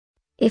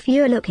If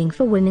you're looking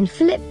for women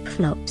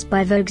flip-flops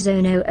by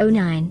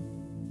Voguezone009,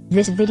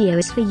 this video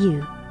is for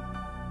you.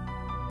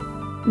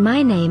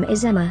 My name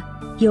is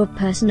Emma, your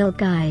personal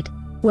guide.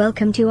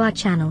 Welcome to our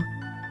channel.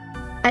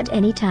 At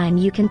any time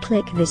you can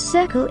click this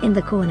circle in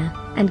the corner,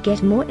 and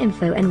get more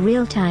info and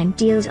real-time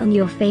deals on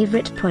your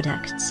favorite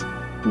products.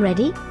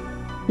 Ready?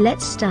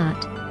 Let's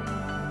start.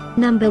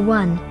 Number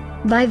 1,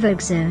 by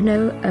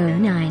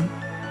Voguezone009.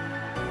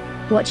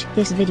 Watch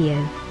this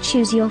video,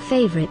 choose your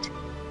favorite.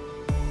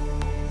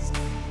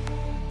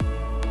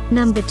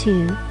 Number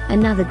 2,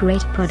 another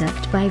great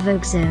product by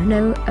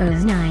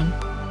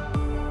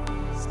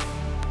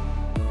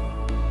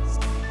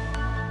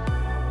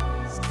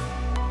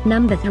Voguezone009.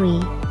 Number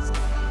 3.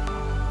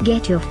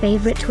 Get your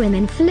favorite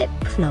women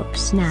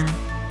flip-flops now.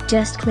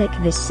 Just click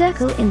this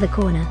circle in the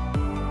corner.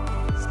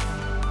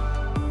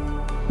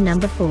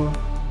 Number 4.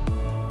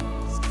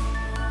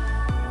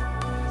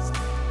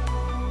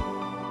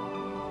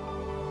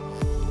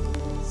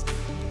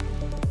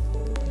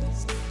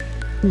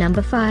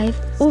 Number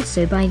 5,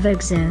 also by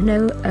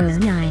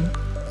Voguezone009.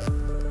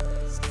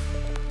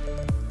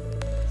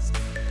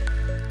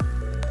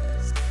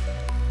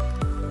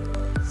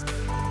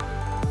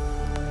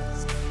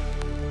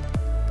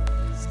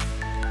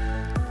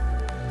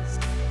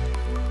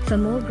 For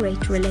more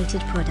great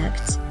related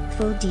products,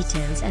 full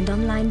details and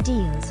online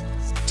deals,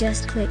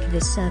 just click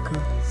this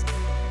circle.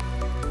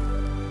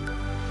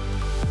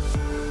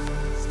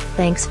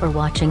 Thanks for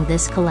watching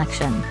this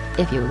collection.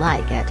 If you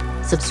like it,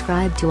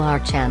 subscribe to our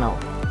channel.